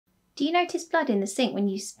Do you notice blood in the sink when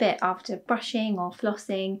you spit after brushing or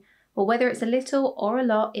flossing? Well, whether it's a little or a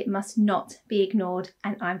lot, it must not be ignored,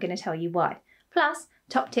 and I'm going to tell you why. Plus,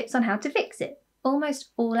 top tips on how to fix it. Almost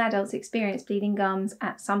all adults experience bleeding gums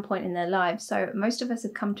at some point in their lives, so most of us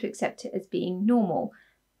have come to accept it as being normal.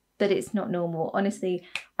 But it's not normal. Honestly,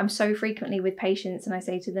 I'm so frequently with patients and I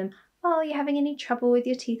say to them, "Oh, are you having any trouble with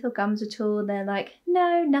your teeth or gums at all?" And they're like,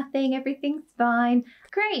 "No, nothing, everything's fine."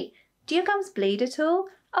 Great. Do your gums bleed at all?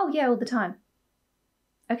 "Oh yeah, all the time."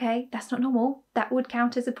 Okay, that's not normal. That would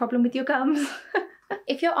count as a problem with your gums.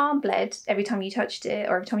 If your arm bled every time you touched it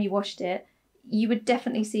or every time you washed it, you would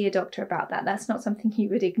definitely see a doctor about that. That's not something you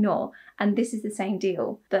would ignore. And this is the same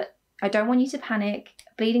deal. But I don't want you to panic.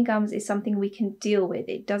 Bleeding gums is something we can deal with.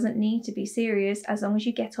 It doesn't need to be serious as long as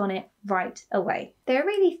you get on it right away. There are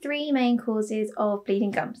really three main causes of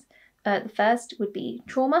bleeding gums. The first would be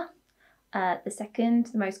trauma. The second,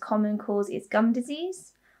 the most common cause, is gum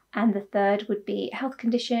disease. And the third would be health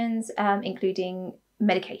conditions, including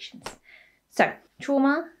medications. So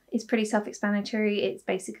trauma is pretty self-explanatory. It's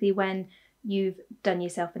basically when you've done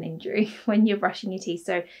yourself an injury when you're brushing your teeth.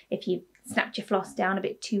 So if you've snapped your floss down a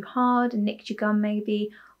bit too hard and nicked your gum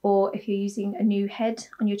maybe, or if you're using a new head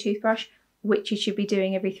on your toothbrush, which you should be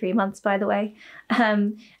doing every 3 months, by the way,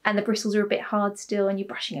 and the bristles are a bit hard still and you're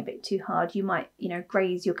brushing a bit too hard, you might,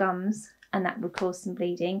 graze your gums and that would cause some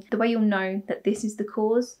bleeding. The way you'll know that this is the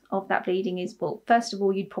cause of that bleeding is, well, first of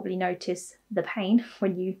all, you'd probably notice the pain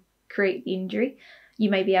when you create the injury. You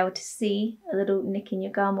may be able to see a little nick in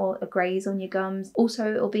your gum or a graze on your gums.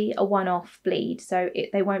 Also, it'll be a one-off bleed, so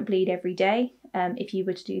they won't bleed every day. If you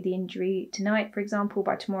were to do the injury tonight, for example,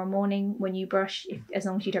 by tomorrow morning when you brush, as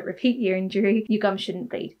long as you don't repeat your injury, your gums shouldn't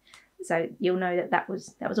bleed. So you'll know that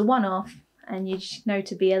was a one-off, and you should know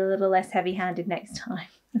to be a little less heavy-handed next time.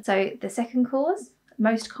 So the second cause,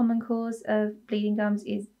 most common cause of bleeding gums,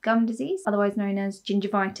 is gum disease, otherwise known as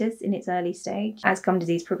gingivitis in its early stage. As gum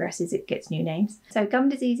disease progresses, it gets new names. So gum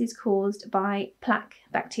disease is caused by plaque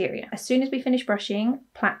bacteria. As soon as we finish brushing,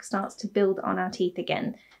 plaque starts to build on our teeth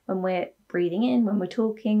again. When we're breathing in, when we're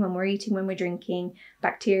talking, when we're eating, when we're drinking,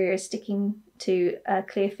 bacteria is sticking to a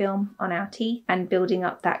clear film on our teeth and building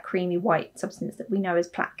up that creamy white substance that we know as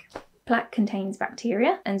plaque. Plaque contains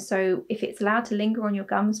bacteria, and so if it's allowed to linger on your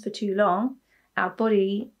gums for too long, our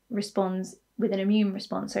body responds with an immune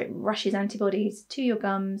response. So it rushes antibodies to your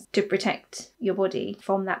gums to protect your body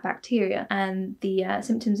from that bacteria. And the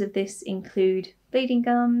symptoms of this include bleeding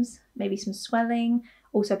gums, maybe some swelling,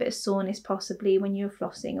 also a bit of soreness possibly when you're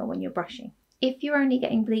flossing or when you're brushing. If you're only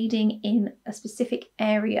getting bleeding in a specific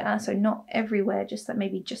area, so not everywhere, just that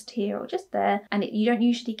maybe just here or just there, and you don't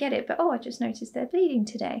usually get it, but I just noticed they're bleeding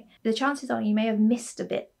today, the chances are you may have missed a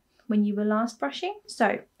bit when you were last brushing.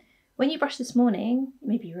 So when you brushed this morning,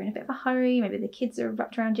 maybe you were in a bit of a hurry, maybe the kids are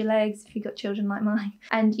wrapped around your legs if you've got children like mine,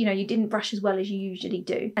 and you didn't brush as well as you usually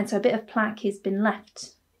do. And so a bit of plaque has been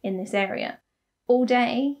left in this area. All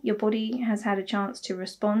day, your body has had a chance to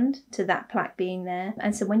respond to that plaque being there.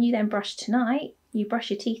 And so when you then brush tonight, you brush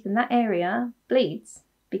your teeth and that area bleeds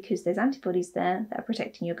because there's antibodies there that are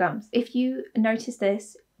protecting your gums. If you notice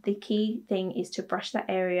this, the key thing is to brush that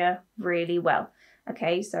area really well.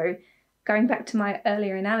 Okay, so going back to my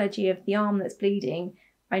earlier analogy of the arm that's bleeding,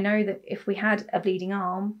 I know that if we had a bleeding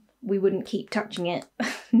arm, we wouldn't keep touching it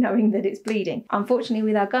knowing that it's bleeding. Unfortunately,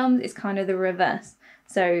 with our gums, it's kind of the reverse.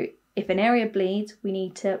 So if an area bleeds, we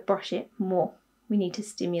need to brush it more. We need to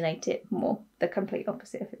stimulate it more. The complete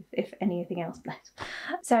opposite if anything else bled.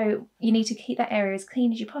 So you need to keep that area as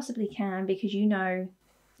clean as you possibly can because you know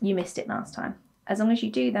you missed it last time. As long as you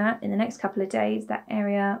do that, in the next couple of days, that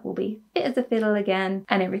area will be fit as a fiddle again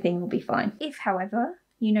and everything will be fine. If, however,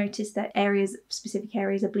 you notice that specific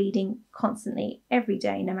areas are bleeding constantly every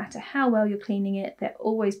day, no matter how well you're cleaning it, they're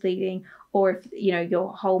always bleeding, or if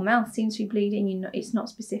your whole mouth seems to be bleeding, it's not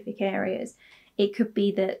specific areas. It could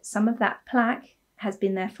be that some of that plaque has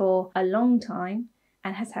been there for a long time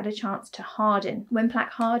and has had a chance to harden. When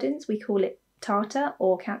plaque hardens, we call it tartar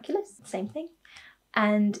or calculus, same thing.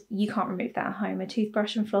 And you can't remove that at home. A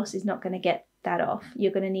toothbrush and floss is not going to get that off.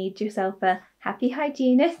 You're going to need yourself a happy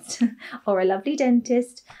hygienist or a lovely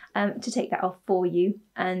dentist to take that off for you.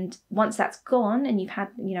 And once that's gone and you've had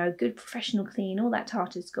a good professional clean, all that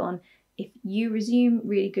tartar's gone, if you resume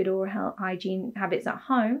really good oral hygiene habits at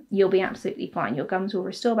home, you'll be absolutely fine. Your gums will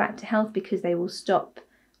restore back to health because they will stop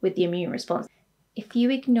with the immune response. If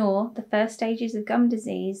you ignore the first stages of gum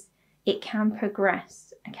disease, it can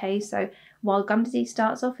progress. Okay, so while gum disease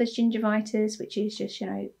starts off as gingivitis, which is just,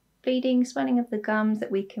 bleeding, swelling of the gums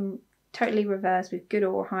that we can totally reverse with good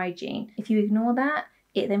oral hygiene. If you ignore that,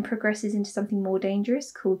 It then progresses into something more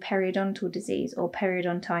dangerous called periodontal disease or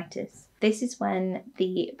periodontitis. This is when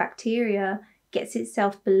the bacteria gets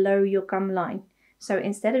itself below your gum line. So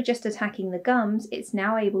instead of just attacking the gums, it's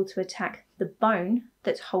now able to attack the bone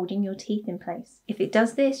that's holding your teeth in place. If it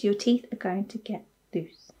does this, your teeth are going to get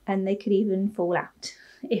loose and they could even fall out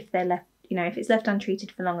if they're left, if it's left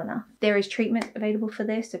untreated for long enough. There is treatment available for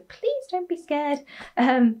this, so please don't be scared.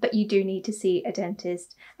 But you do need to see a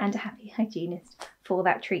dentist and a happy hygienist for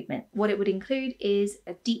that treatment. What it would include is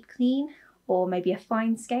a deep clean, or maybe a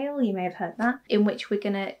fine scale, you may have heard that, in which we're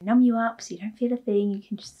going to numb you up so you don't feel a thing, you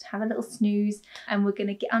can just have a little snooze, and we're going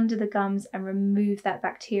to get under the gums and remove that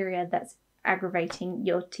bacteria that's aggravating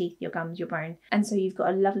your teeth, your gums, your bone. And so you've got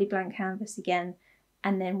a lovely blank canvas again.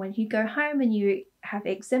 And then when you go home and you have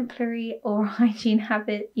exemplary oral hygiene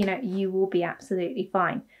habit, you will be absolutely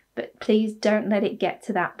fine. But please don't let it get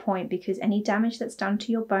to that point, because any damage that's done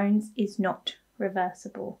to your bones is not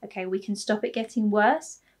reversible. Okay, we can stop it getting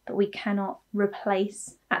worse, but we cannot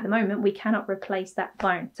replace, at the moment, we cannot replace that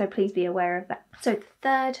bone. So please be aware of that. So the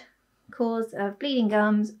third cause of bleeding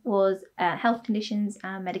gums was health conditions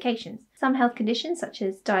and medications. Some health conditions such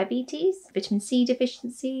as diabetes, vitamin C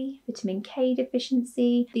deficiency, vitamin K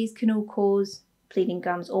deficiency, these can all cause bleeding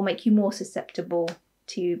gums or make you more susceptible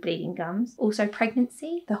to bleeding gums. Also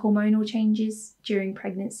pregnancy, the hormonal changes during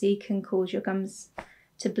pregnancy can cause your gums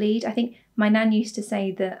to bleed. I think my nan used to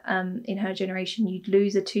say that in her generation you'd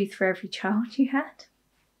lose a tooth for every child you had.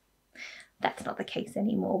 That's not the case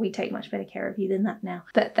anymore. We take much better care of you than that now.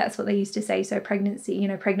 But that's what they used to say. So pregnancy,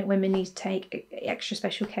 pregnant women need to take extra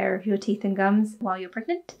special care of your teeth and gums while you're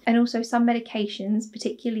pregnant. And also some medications,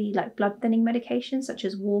 particularly like blood thinning medications such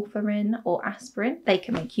as warfarin or aspirin, they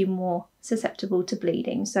can make you more susceptible to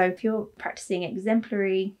bleeding. So if you're practicing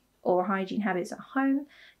exemplary oral hygiene habits at home,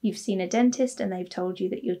 you've seen a dentist and they've told you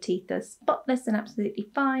that your teeth are spotless and absolutely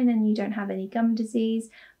fine and you don't have any gum disease,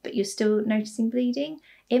 but you're still noticing bleeding,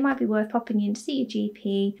 it might be worth popping in to see your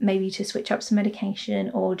GP, maybe to switch up some medication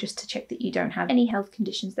or just to check that you don't have any health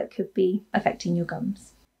conditions that could be affecting your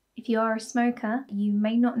gums. If you are a smoker, you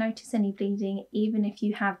may not notice any bleeding even if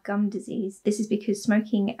you have gum disease. This is because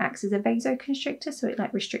smoking acts as a vasoconstrictor, so it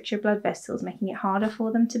restricts your blood vessels, making it harder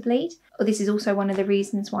for them to bleed. This is also one of the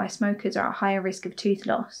reasons why smokers are at higher risk of tooth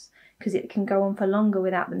loss, because it can go on for longer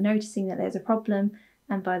without them noticing that there's a problem.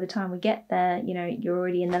 And by the time we get there, you're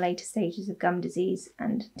already in the later stages of gum disease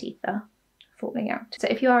and teeth are falling out. So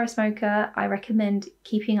if you are a smoker, I recommend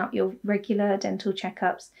keeping up your regular dental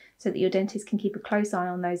checkups so that your dentist can keep a close eye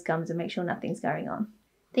on those gums and make sure nothing's going on.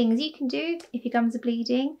 Things you can do if your gums are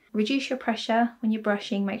bleeding: reduce your pressure when you're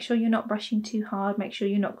brushing, make sure you're not brushing too hard, make sure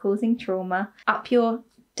you're not causing trauma, up your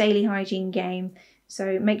daily hygiene game.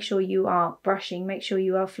 So make sure you are brushing, make sure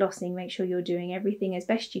you are flossing, make sure you're doing everything as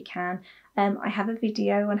best you can. I have a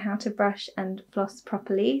video on how to brush and floss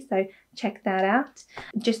properly, so check that out.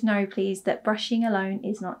 Just know, please, that brushing alone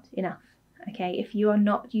is not enough. Okay, if you are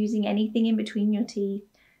not using anything in between your teeth,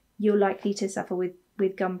 you're likely to suffer with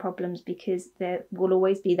gum problems, because there will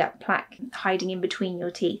always be that plaque hiding in between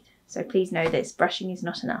your teeth. So please know this, brushing is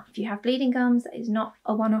not enough. If you have bleeding gums, that is not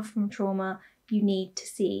a one-off from trauma. You need to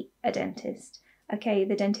see a dentist. Okay,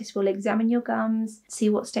 the dentist will examine your gums, see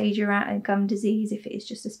what stage you're at in gum disease, if it is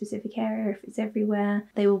just a specific area, if it's everywhere.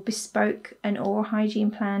 They will bespoke an oral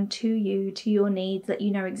hygiene plan to you, to your needs, let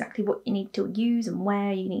you know exactly what you need to use and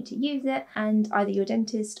where you need to use it. And either your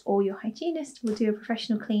dentist or your hygienist will do a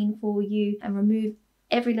professional clean for you and remove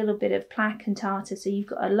every little bit of plaque and tartar, so you've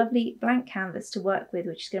got a lovely blank canvas to work with,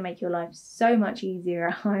 which is going to make your life so much easier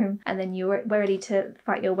at home. And then you're ready to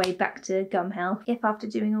fight your way back to gum health. If after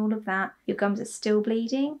doing all of that your gums are still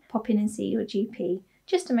bleeding, pop in and see your GP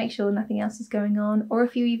just to make sure nothing else is going on. Or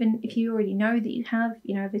if you already know that you have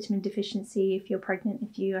a vitamin deficiency, if you're pregnant,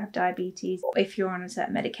 if you have diabetes, or if you're on a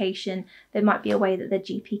certain medication, there might be a way that the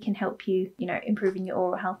GP can help you, improving your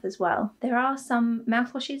oral health as well. There are some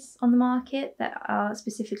mouthwashes on the market that are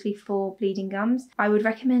specifically for bleeding gums. I would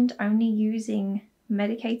recommend only using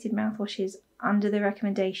medicated mouthwashes under the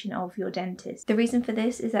recommendation of your dentist. The reason for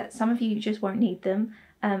this is that some of you just won't need them.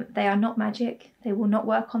 They are not magic. They will not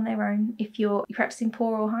work on their own. If you're practicing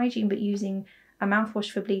poor oral hygiene but using a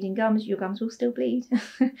mouthwash for bleeding gums, your gums will still bleed.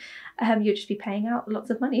 You'll just be paying out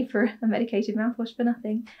lots of money for a medicated mouthwash for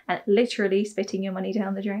nothing and literally spitting your money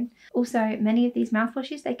down the drain. Also, many of these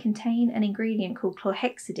mouthwashes, they contain an ingredient called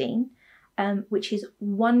chlorhexidine, which is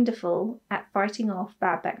wonderful at fighting off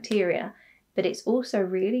bad bacteria. But it's also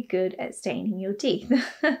really good at staining your teeth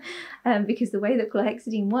because the way that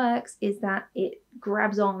chlorhexidine works is that it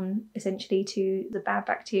grabs on essentially to the bad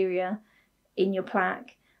bacteria in your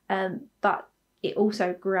plaque, but it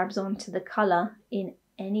also grabs on to the colour in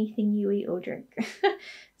anything you eat or drink.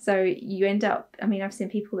 So you end up, I mean, I've seen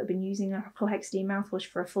people that have been using like a Plaque mouthwash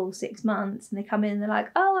for a full 6 months, and they come in and they're like,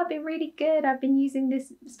 oh, I've been really good, I've been using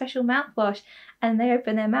this special mouthwash, and they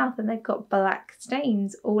open their mouth and they've got black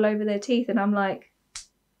stains all over their teeth, and I'm like,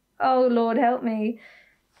 oh Lord help me.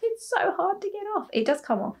 It's so hard to get off. It does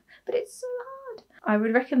come off, but it's so hard. I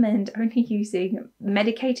would recommend only using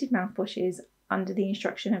medicated mouthwashes under the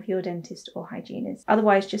instruction of your dentist or hygienist.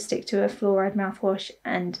 Otherwise, just stick to a fluoride mouthwash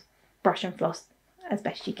and brush and floss as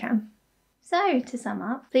best you can. So, to sum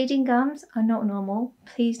up, bleeding gums are not normal.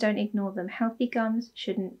 Please don't ignore them. Healthy gums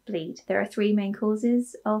shouldn't bleed. There are 3 main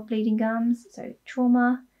causes of bleeding gums. So,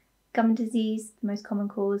 trauma, gum disease, the most common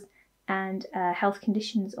cause, and health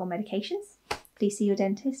conditions or medications. Please see your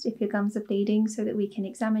dentist if your gums are bleeding so that we can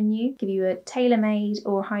examine you, give you a tailor-made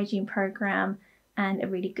oral hygiene program and a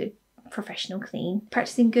really good professional clean.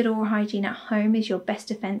 Practicing good oral hygiene at home is your best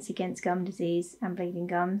defense against gum disease and bleeding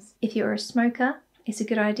gums. If you're a smoker, it's a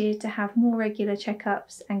good idea to have more regular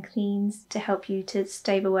checkups and cleans to help you to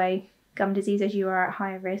stave away gum disease as you are at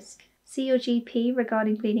higher risk. See your GP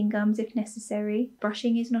regarding bleeding gums if necessary.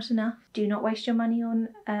 Brushing is not enough. Do not waste your money on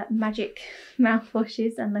magic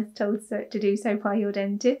mouthwashes unless told to do so by your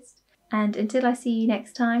dentist. And until I see you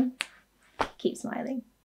next time, keep smiling.